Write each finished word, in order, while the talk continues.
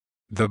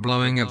The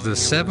blowing of the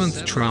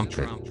seventh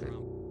trumpet.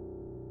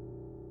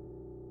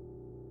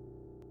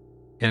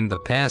 In the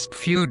past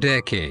few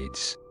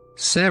decades,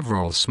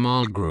 several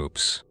small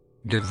groups,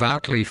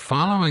 devoutly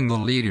following the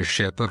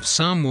leadership of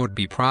some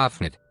would-be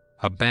prophet,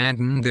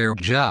 abandoned their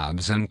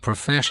jobs and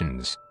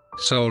professions,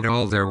 sold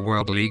all their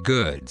worldly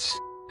goods,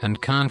 and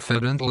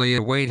confidently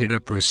awaited a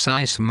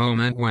precise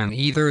moment when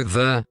either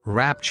the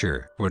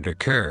rapture would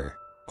occur,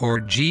 or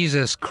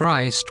Jesus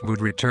Christ would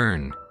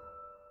return.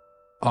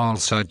 All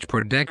such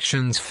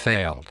predictions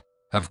failed,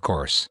 of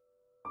course.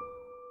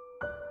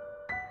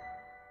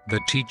 The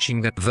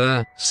teaching that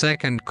the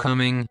second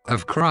coming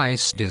of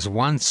Christ is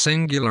one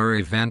singular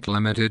event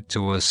limited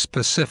to a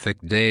specific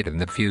date in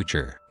the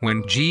future,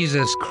 when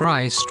Jesus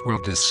Christ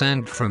will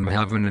descend from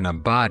heaven in a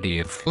body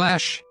of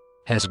flesh,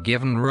 has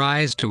given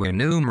rise to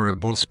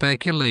innumerable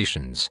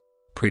speculations,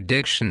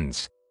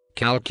 predictions,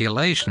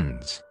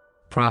 calculations,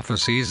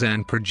 prophecies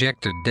and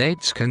projected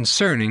dates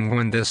concerning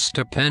when this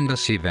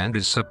stupendous event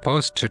is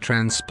supposed to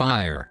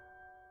transpire.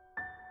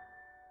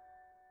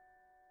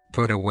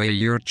 Put away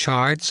your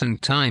charts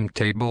and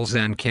timetables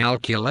and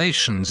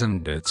calculations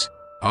and dates,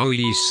 O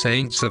ye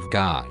saints of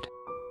God,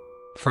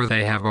 for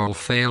they have all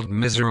failed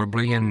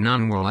miserably and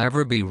none will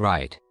ever be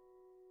right.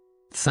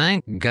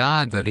 Thank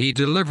God that He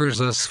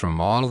delivers us from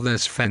all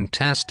this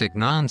fantastic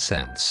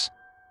nonsense.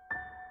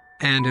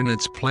 And in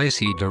its place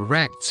He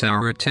directs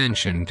our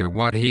attention to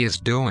what He is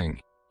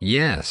doing,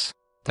 yes,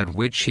 that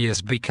which He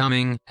is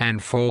becoming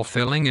and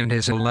fulfilling in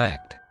His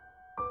elect.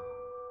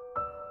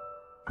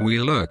 We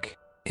look,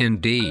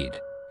 indeed,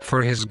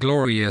 for His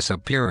glorious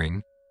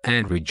appearing,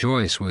 and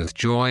rejoice with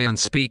joy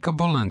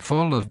unspeakable and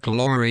full of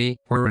glory,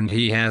 wherein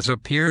He has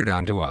appeared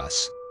unto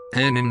us,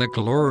 and in the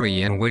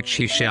glory in which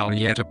He shall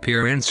yet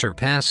appear in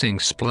surpassing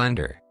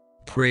splendor.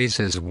 Praise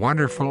His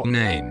wonderful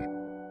name.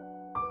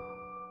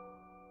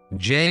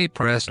 J.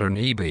 Preston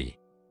E.B.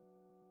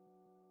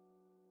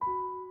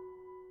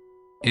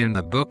 In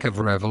the book of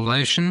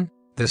Revelation,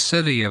 the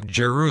city of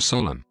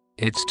Jerusalem,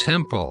 its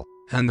temple,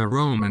 and the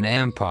Roman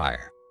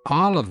Empire,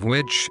 all of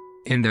which,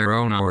 in their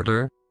own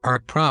order, are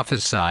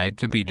prophesied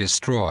to be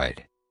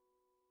destroyed.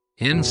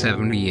 In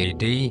 70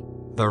 A.D.,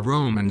 the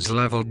Romans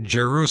leveled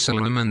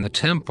Jerusalem and the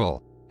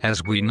temple,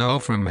 as we know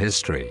from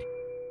history.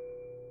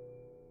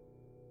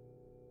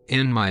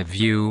 In my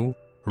view,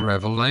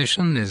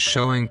 Revelation is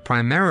showing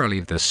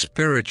primarily the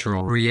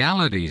spiritual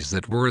realities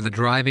that were the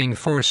driving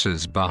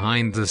forces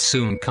behind the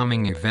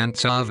soon-coming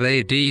events of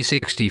AD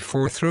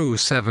 64 through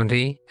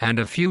 70, and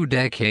a few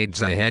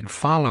decades ahead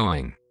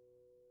following.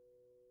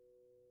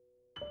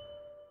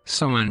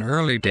 So an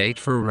early date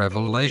for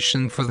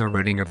Revelation for the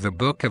reading of the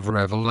book of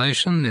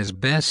Revelation is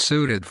best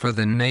suited for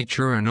the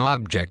nature and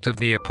object of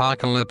the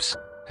apocalypse,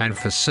 and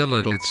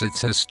facilitates its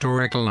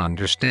historical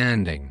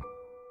understanding.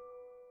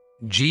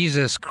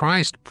 Jesus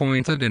Christ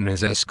pointed in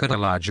His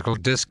eschatological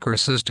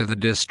discourses to the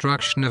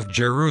destruction of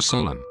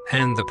Jerusalem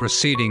and the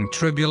preceding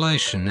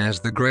tribulation as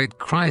the great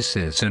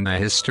crisis in the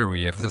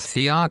history of the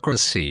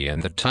theocracy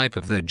and the type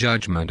of the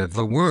judgment of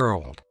the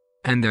world.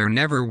 And there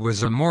never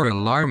was a more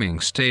alarming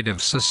state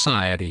of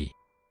society.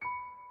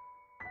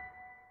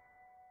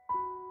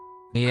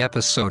 The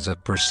episodes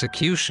of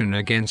persecution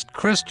against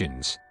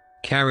Christians,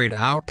 carried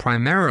out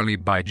primarily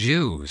by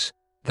Jews,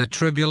 the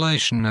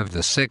tribulation of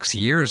the 6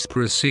 years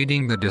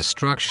preceding the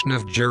destruction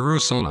of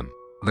Jerusalem,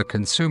 the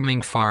consuming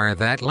fire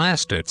that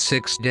lasted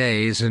 6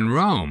 days in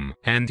Rome,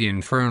 and the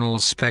infernal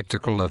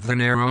spectacle of the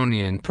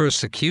Neronian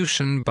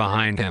persecution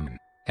behind him,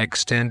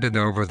 extended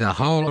over the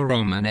whole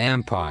Roman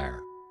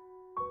Empire.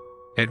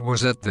 It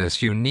was at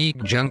this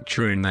unique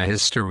juncture in the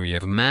history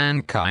of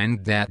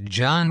mankind that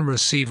John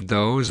received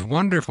those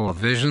wonderful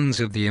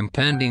visions of the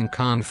impending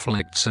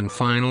conflicts and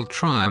final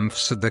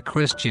triumphs of the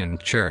Christian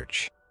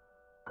Church.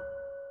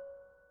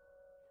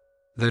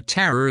 The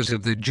terrors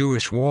of the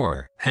Jewish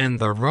war and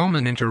the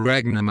Roman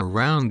interregnum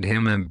around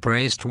him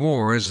embraced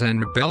wars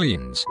and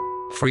rebellions,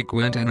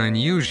 frequent and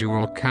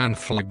unusual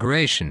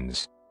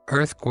conflagrations,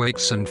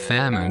 earthquakes and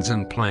famines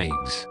and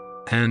plagues,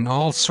 and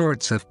all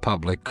sorts of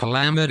public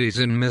calamities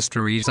and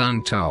mysteries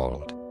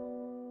untold.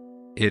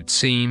 It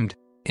seemed,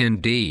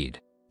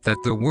 indeed, that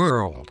the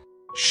world,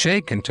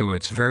 shaken to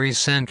its very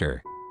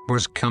center,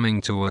 was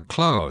coming to a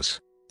close,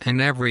 and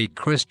every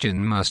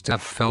Christian must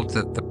have felt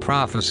that the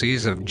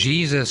prophecies of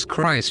Jesus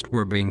Christ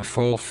were being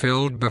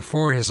fulfilled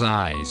before his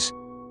eyes.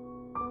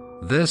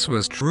 This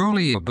was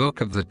truly a book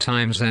of the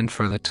times and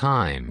for the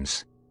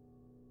times.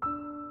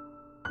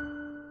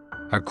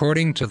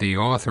 According to the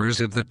authors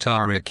of the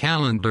Torah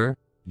calendar,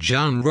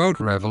 John wrote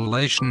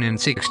Revelation in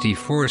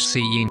 64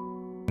 CE.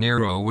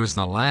 Nero was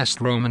the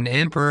last Roman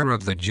emperor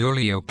of the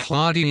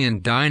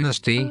Julio-Claudian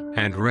dynasty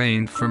and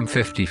reigned from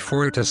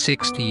 54 to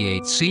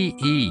 68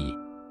 CE.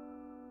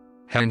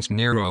 Hence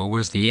Nero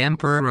was the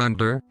emperor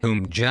under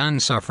whom John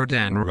suffered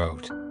and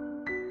wrote.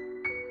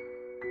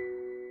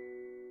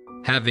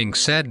 Having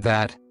said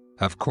that,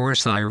 of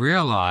course I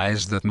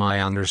realize that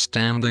my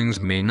understandings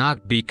may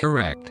not be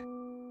correct.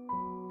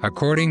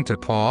 According to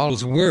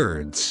Paul's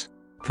words,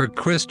 for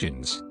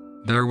Christians,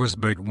 There was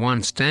but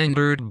one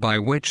standard by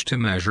which to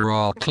measure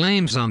all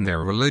claims on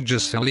their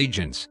religious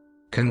allegiance: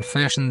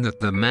 confession that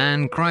the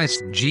man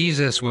Christ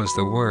Jesus was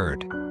the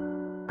Word.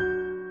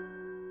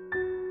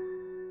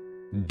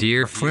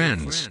 Dear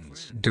friends,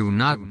 do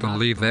not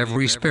believe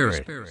every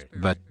spirit,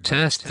 but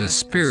test the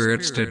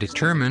spirits to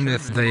determine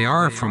if they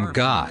are from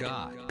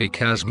God,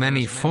 because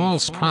many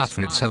false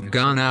prophets have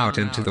gone out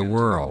into the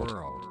world.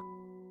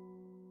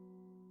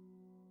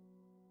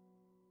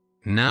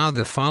 Now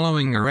the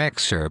following are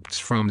excerpts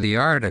from the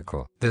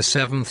article, "The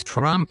Seventh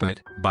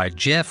Trumpet," by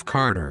Jeff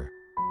Carter.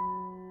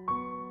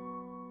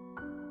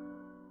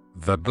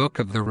 The book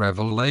of the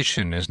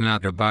Revelation is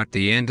not about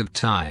the end of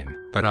time,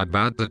 but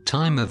about the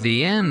time of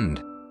the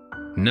end.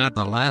 Not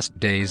the last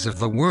days of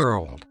the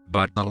world,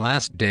 but the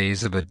last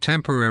days of a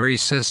temporary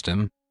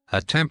system,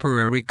 a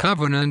temporary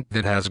covenant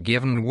that has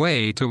given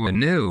way to a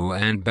new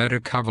and better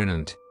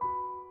covenant.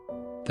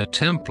 The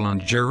temple in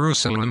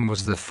Jerusalem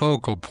was the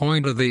focal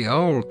point of the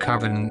old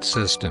covenant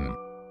system.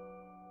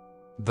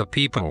 The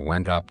people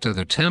went up to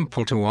the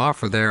temple to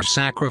offer their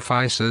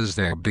sacrifices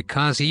there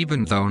because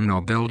even though no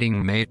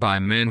building made by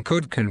men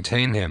could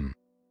contain him,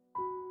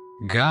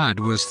 God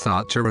was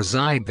thought to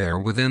reside there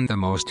within the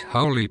most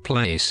holy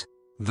place,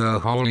 the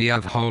Holy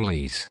of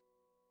Holies.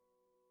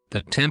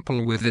 The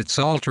temple with its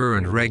altar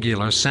and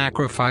regular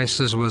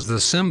sacrifices was the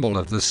symbol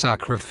of the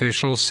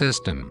sacrificial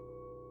system.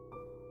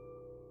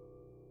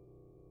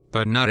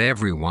 But not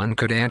everyone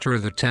could enter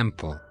the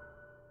temple.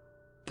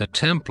 The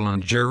temple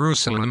in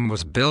Jerusalem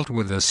was built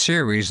with a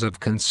series of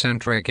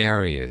concentric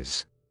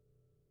areas.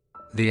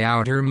 The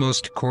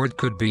outermost court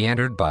could be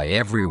entered by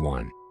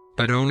everyone,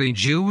 but only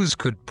Jews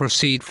could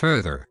proceed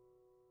further.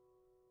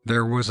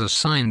 There was a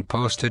sign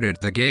posted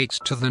at the gates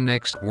to the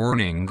next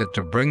warning that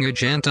to bring a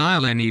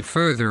Gentile any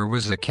further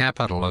was a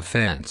capital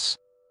offense.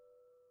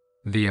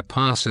 The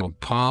Apostle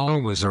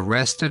Paul was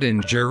arrested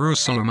in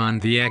Jerusalem on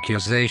the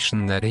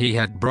accusation that he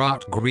had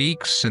brought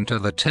Greeks into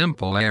the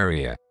temple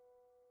area.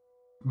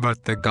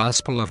 But the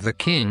gospel of the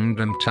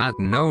kingdom taught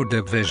no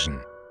division.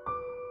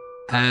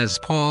 As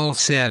Paul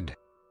said,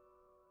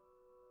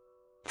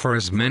 "For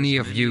as many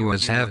of you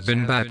as have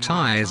been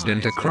baptized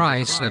into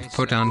Christ have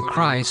put on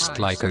Christ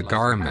like a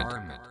garment.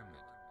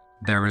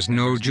 There is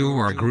no Jew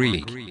or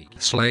Greek,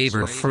 slave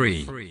or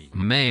free,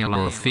 male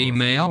or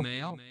female,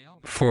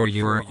 for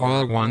you are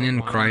all one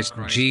in Christ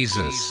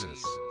Jesus.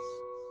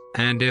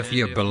 And if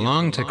you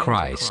belong to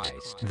Christ,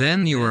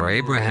 then you are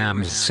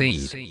Abraham's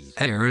seed,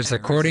 heirs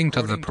according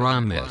to the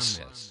promise."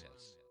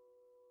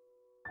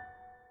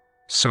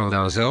 So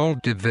those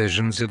old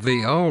divisions of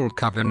the old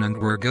covenant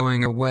were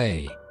going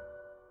away.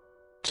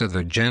 To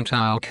the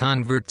Gentile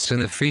converts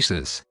in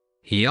Ephesus,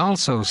 he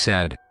also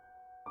said,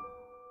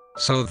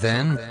 "So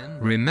then,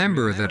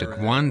 remember that at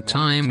one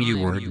time you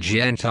were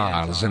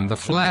Gentiles in the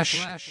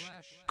flesh,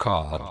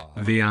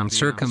 called the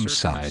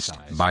uncircumcised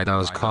by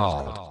those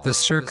called the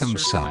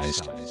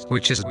circumcised,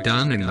 which is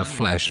done in the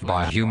flesh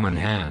by human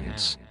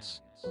hands.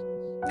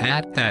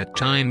 At that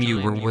time you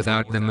were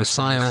without the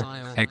Messiah,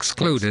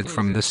 excluded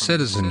from the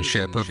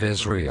citizenship of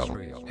Israel,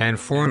 and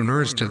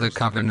foreigners to the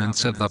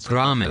covenants of the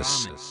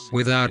promise,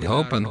 without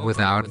hope and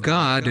without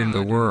God in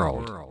the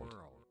world."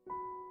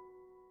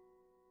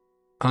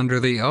 Under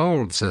the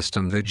old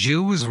system, the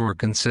Jews were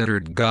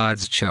considered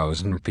God's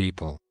chosen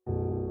people.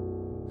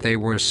 They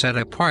were set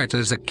apart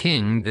as a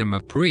kingdom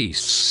of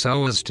priests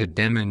so as to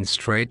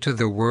demonstrate to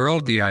the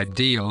world the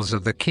ideals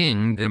of the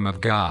kingdom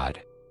of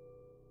God.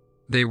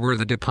 They were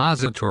the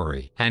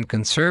depository and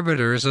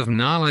conservators of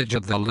knowledge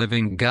of the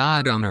living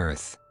God on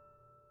earth.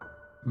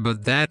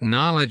 But that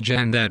knowledge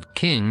and that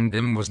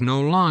kingdom was no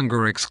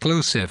longer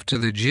exclusive to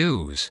the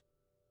Jews.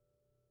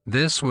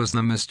 This was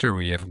the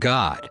mystery of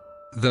God,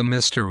 the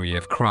mystery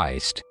of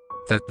Christ,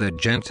 that the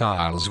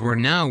Gentiles were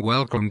now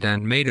welcomed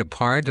and made a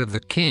part of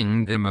the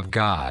kingdom of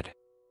God.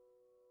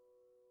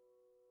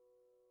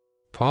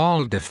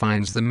 Paul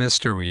defines the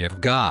mystery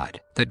of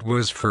God that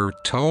was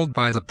foretold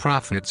by the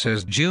prophets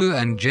as Jew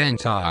and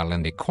Gentile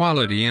and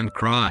equality in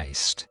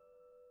Christ.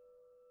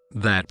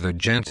 That the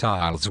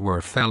Gentiles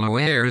were fellow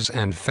heirs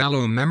and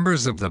fellow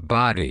members of the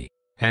body,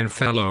 and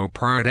fellow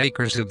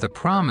partakers of the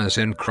promise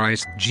in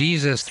Christ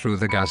Jesus through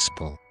the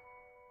gospel.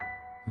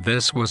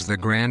 This was the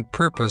grand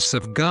purpose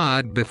of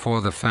God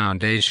before the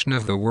foundation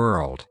of the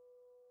world.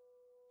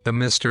 The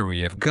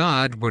mystery of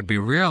God would be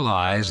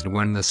realized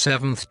when the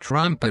seventh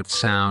trumpet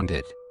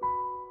sounded.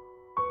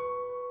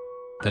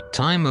 The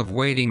time of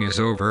waiting is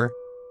over.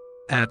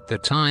 At the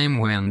time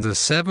when the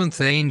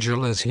seventh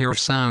angel is here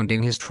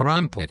sounding his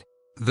trumpet,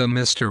 the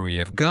mystery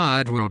of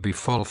God will be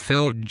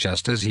fulfilled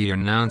just as he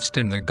announced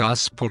in the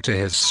gospel to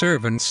his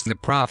servants the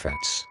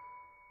prophets.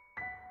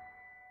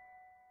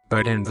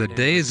 But in the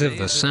days of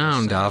the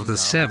sound of the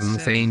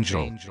seventh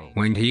angel,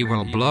 when he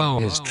will blow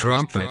his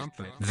trumpet,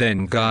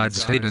 then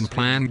God's hidden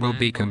plan will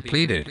be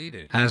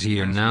completed, as he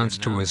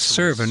announced to his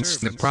servants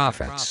the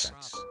prophets.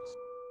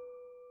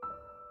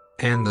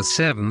 And the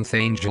seventh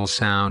angel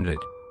sounded,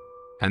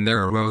 and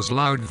there arose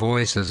loud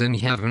voices in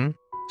heaven,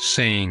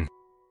 saying,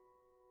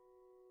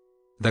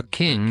 The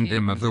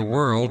kingdom of the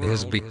world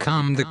has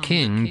become the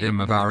kingdom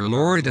of our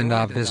Lord and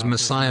of his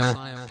Messiah,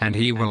 and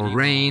he will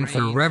reign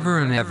forever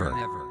and ever.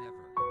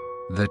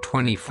 The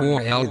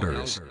 24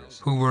 elders,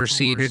 who were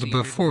seated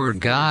before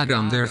God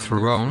on their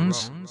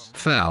thrones,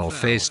 fell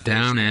face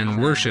down and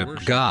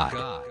worshipped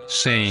God,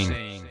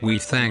 saying, "We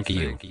thank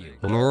you,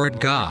 Lord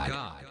God,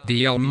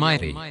 the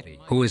Almighty,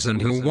 who is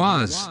and who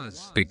was,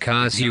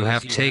 because you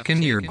have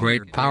taken your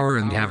great power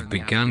and have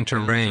begun to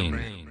reign.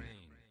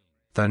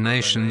 The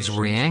nations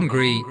were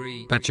angry,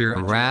 but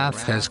your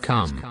wrath has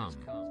come.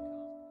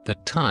 The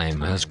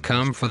time has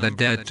come for the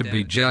dead to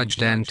be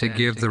judged and to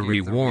give the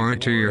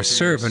reward to your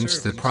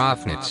servants the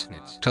prophets,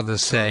 to the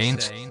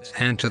saints,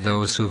 and to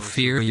those who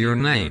fear your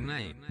name,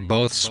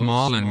 both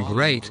small and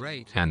great,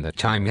 and the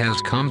time has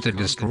come to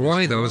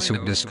destroy those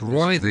who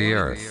destroy the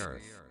earth."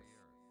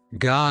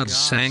 God's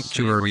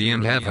sanctuary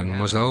in heaven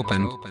was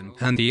opened,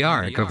 and the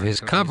ark of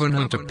his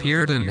covenant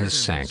appeared in his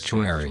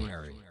sanctuary.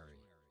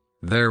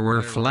 There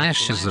were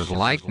flashes of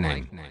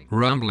lightning,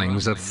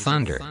 rumblings of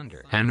thunder,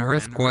 an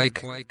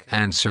earthquake,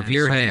 and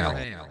severe hail.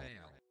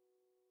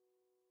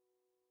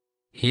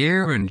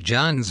 Here in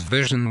John's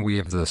vision we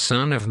have the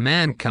Son of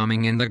Man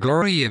coming in the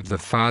glory of the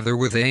Father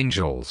with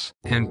angels,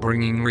 and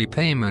bringing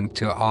repayment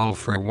to all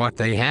for what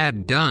they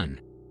had done,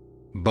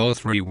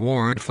 both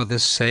reward for the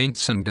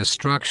saints and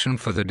destruction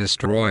for the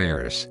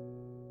destroyers.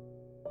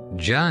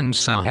 John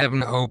saw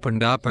heaven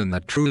opened up and the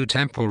true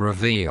temple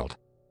revealed.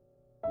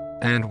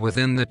 And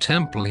within the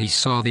temple he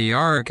saw the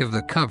Ark of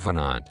the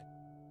Covenant.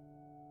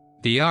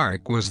 The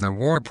Ark was the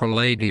war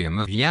palladium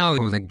of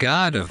Yahweh, the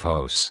God of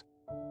hosts.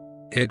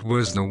 It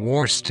was the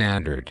war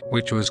standard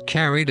which was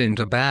carried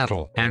into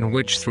battle and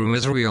which threw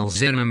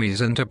Israel's enemies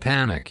into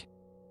panic.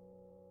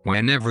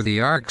 Whenever the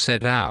Ark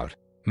set out,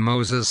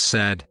 Moses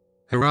said,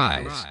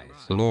 "Arise,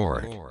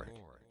 Lord.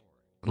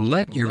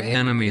 Let your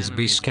enemies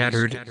be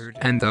scattered,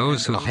 and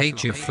those who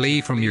hate you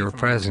flee from your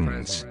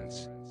presence."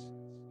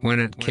 When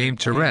it came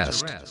to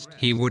rest,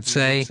 he would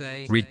say,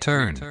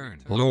 "Return,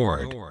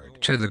 Lord,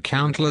 to the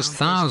countless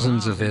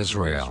thousands of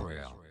Israel."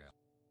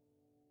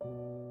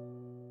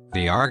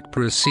 The ark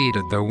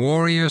preceded the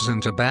warriors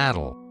into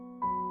battle.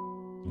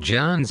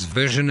 John's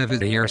vision of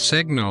it here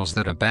signals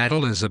that a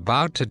battle is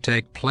about to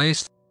take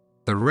place.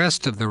 The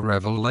rest of the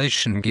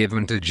revelation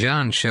given to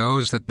John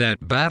shows that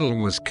that battle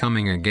was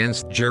coming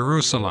against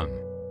Jerusalem.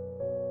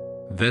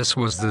 This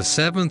was the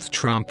seventh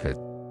trumpet.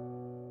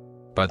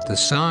 But the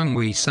song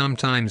we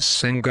sometimes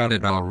sing got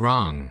it all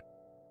wrong.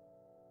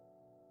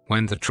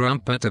 When the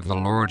trumpet of the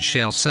Lord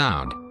shall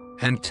sound,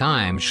 and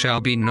time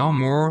shall be no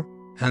more,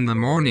 and the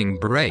morning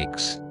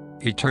breaks,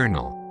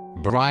 eternal,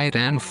 bright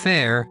and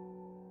fair,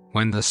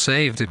 when the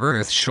saved of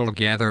earth shall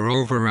gather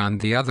over on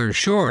the other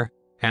shore,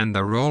 and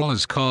the roll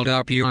is called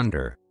up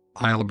yonder,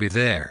 I'll be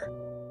there.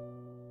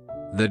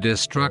 The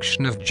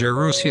destruction of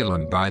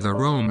Jerusalem by the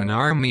Roman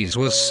armies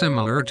was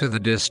similar to the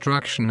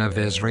destruction of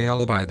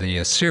Israel by the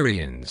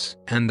Assyrians,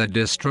 and the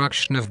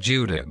destruction of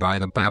Judah by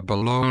the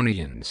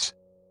Babylonians.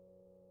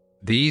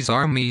 These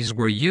armies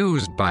were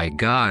used by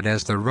God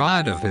as the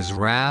rod of his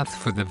wrath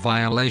for the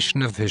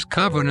violation of his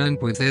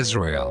covenant with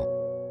Israel.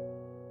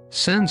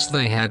 Since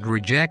they had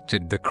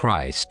rejected the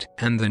Christ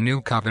and the new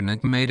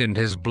covenant made in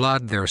his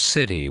blood, their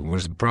city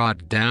was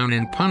brought down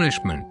in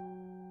punishment.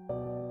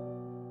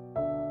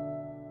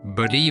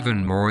 But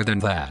even more than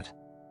that,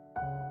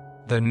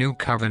 the new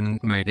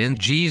covenant made in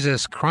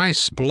Jesus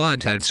Christ's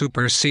blood had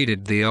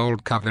superseded the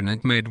old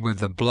covenant made with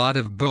the blood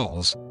of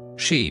bulls,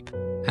 sheep,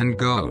 and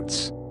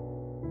goats.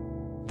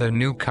 The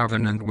new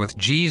covenant with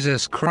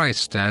Jesus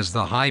Christ as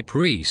the high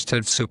priest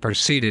had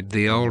superseded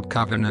the old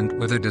covenant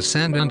with a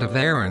descendant of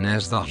Aaron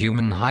as the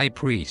human high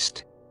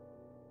priest.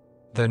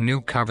 The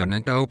new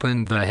covenant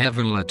opened the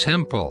heavenly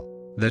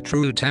temple, the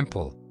true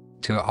temple,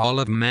 to all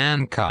of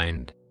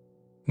mankind,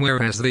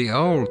 whereas the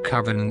old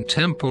covenant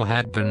temple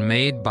had been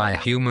made by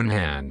human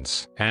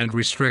hands and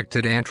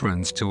restricted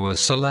entrance to a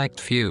select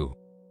few.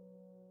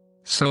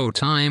 So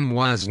time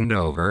wasn't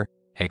over,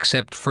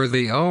 except for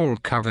the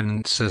old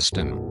covenant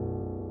system.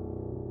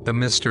 The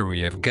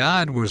mystery of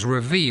God was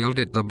revealed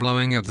at the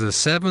blowing of the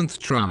seventh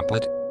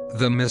trumpet,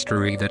 the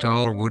mystery that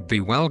all would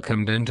be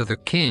welcomed into the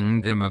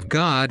kingdom of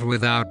God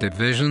without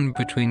division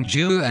between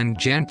Jew and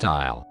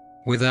Gentile,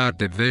 without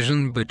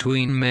division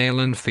between male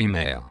and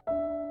female.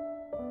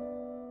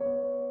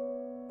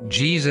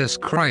 Jesus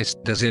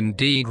Christ does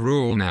indeed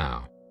rule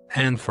now,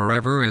 and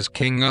forever as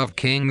King of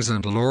Kings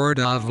and Lord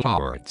of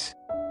Lords.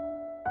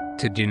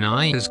 To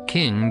deny his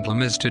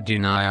kingdom is to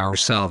deny our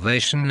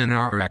salvation and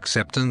our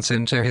acceptance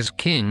into his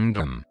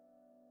kingdom.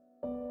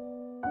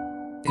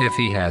 If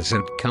he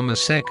hasn't come a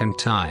second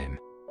time,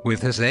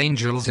 with his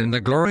angels in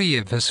the glory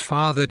of his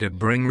Father to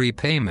bring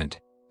repayment,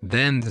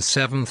 then the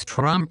seventh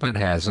trumpet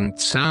hasn't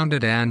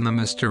sounded and the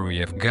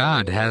mystery of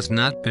God has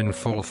not been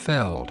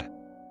fulfilled.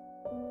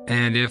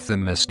 And if the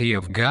mystery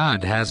of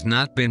God has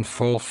not been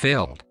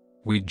fulfilled,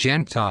 we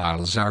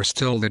Gentiles are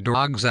still the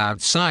dogs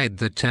outside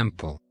the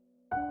temple.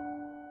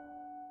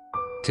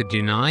 To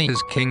deny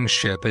his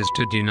kingship is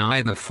to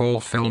deny the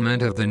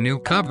fulfillment of the new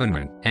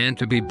covenant, and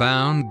to be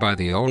bound by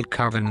the old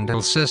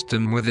covenantal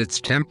system with its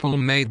temple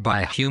made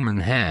by human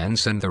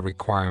hands and the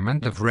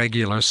requirement of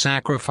regular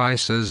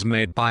sacrifices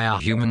made by a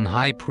human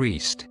high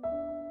priest.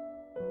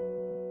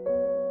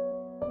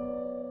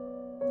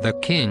 The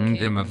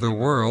kingdom of the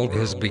world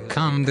has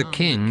become the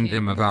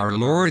kingdom of our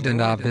Lord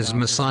and of his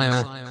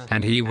Messiah,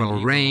 and he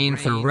will reign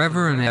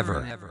forever and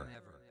ever.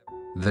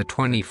 The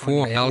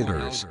 24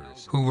 elders,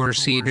 who were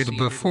seated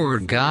before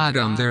God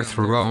on their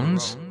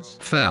thrones,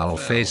 fell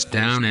face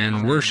down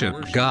and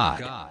worshipped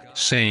God,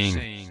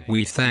 saying,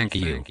 "We thank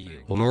you,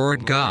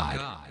 Lord God,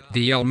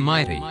 the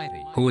Almighty,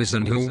 who is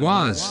and who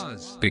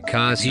was,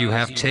 because you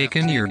have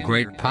taken your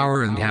great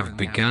power and have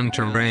begun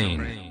to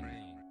reign."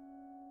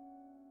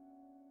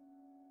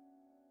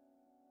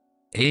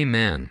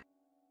 Amen.